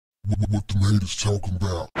What the haters talking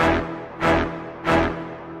about?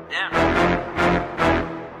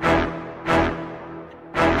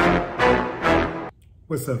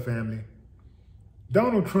 What's up, family?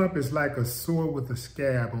 Donald Trump is like a sore with a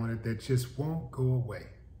scab on it that just won't go away.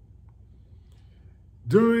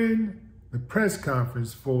 During the press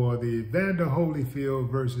conference for the Evander Holyfield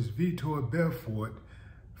versus Vitor Belfort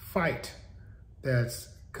fight that's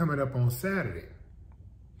coming up on Saturday,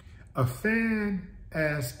 a fan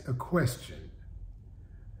asked a question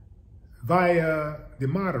via the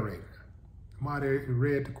moderator. The moderator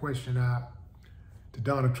read the question out to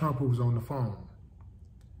Donald Trump, who was on the phone.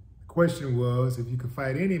 The question was, if you could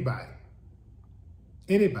fight anybody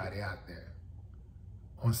out there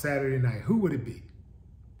on Saturday night, who would it be?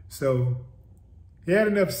 So he had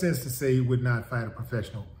enough sense to say he would not fight a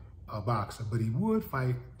professional boxer, but he would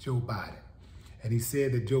fight Joe Biden. And he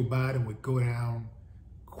said that Joe Biden would go down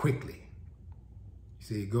quickly. He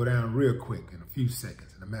said he'd go down real quick in a few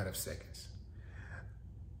seconds, in a matter of seconds.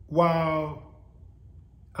 While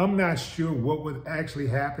I'm not sure what would actually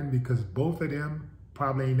happen, because both of them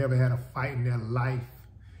probably ain't never had a fight in their life.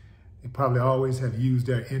 They probably always have used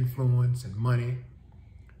their influence and money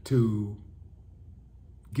to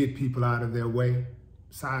get people out of their way,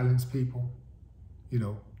 silence people. You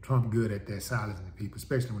know, Trump good at that, silencing people,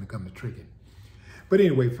 especially when it comes to tricking. But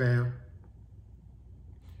anyway, fam,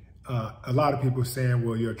 a lot of people saying,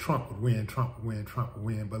 well, Trump would win, Trump would win, Trump would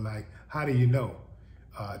win. But like, how do you know?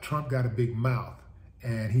 Trump got a big mouth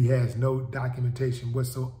and he has no documentation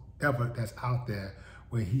whatsoever that's out there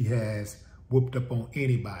where he has whooped up on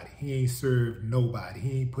anybody. He ain't served nobody.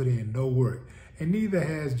 He ain't put in no work. And neither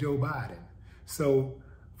has Joe Biden. So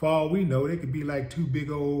for all we know, they could be like two big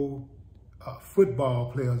old football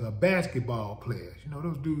players or basketball players. You know,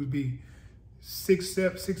 those dudes be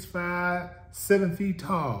 6'7", 6'5", 7 feet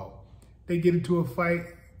tall. They get into a fight,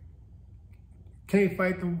 can't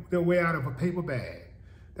fight their way out of a paper bag.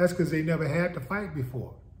 That's because they never had to fight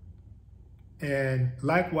before. And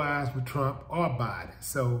likewise with Trump or Biden.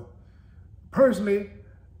 So personally,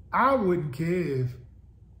 I wouldn't care if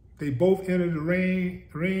they both entered the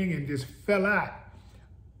ring and just fell out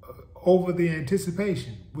over the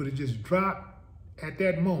anticipation. Would have just dropped at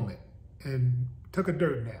that moment and took a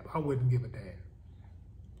dirt nap. I wouldn't give a damn.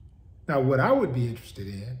 Now, what I would be interested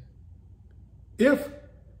in, if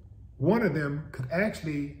one of them could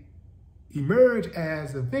actually emerge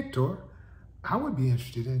as a victor, I would be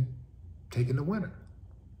interested in taking the winner.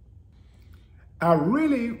 I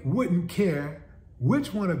really wouldn't care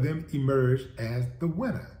which one of them emerged as the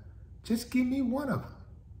winner. Just give me one of them.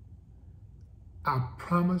 I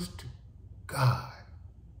promise to God,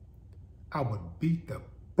 I would beat the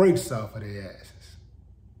brakes off of their asses.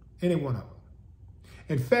 Any one of them.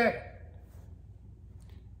 In fact,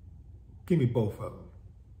 give me both of them.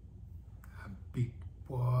 I beat,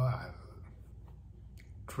 boy, I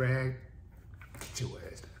drag, get your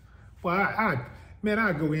ass down. Well, man,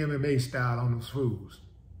 I'd go MMA style on those fools.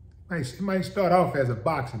 It might start off as a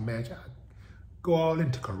boxing match. I'd go all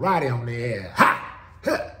into karate on their ass. Ha!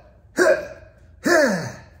 Ha! Ha!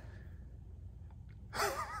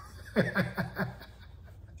 Ha!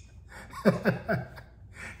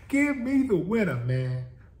 Give me the winner, man.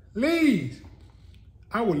 Please.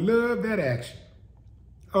 I would love that action.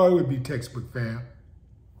 Oh, it would be textbook, fam.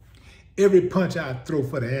 Every punch I'd throw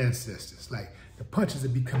for the ancestors. Like, the punches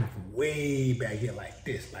would be coming from way back here like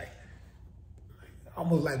this. Like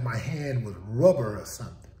almost like my hand was rubber or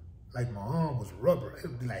something. Like my arm was rubber. It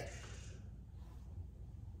would be like,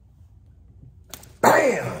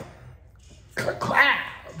 bam! Clap!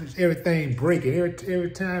 Just everything breaking.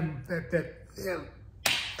 Every time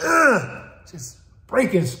just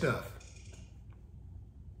breaking stuff.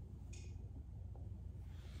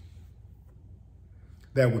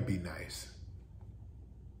 That would be nice.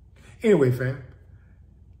 Anyway, fam,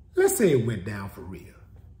 let's say it went down for real.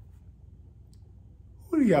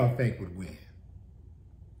 Who do y'all think would win?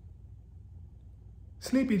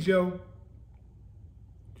 Sleepy Joe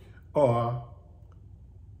or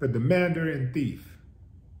the demander and thief,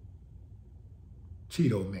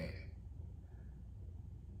 Cheeto Man?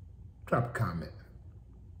 Drop a comment.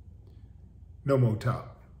 No more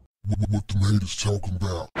talk. What the haters talking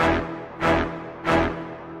about?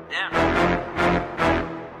 Yeah.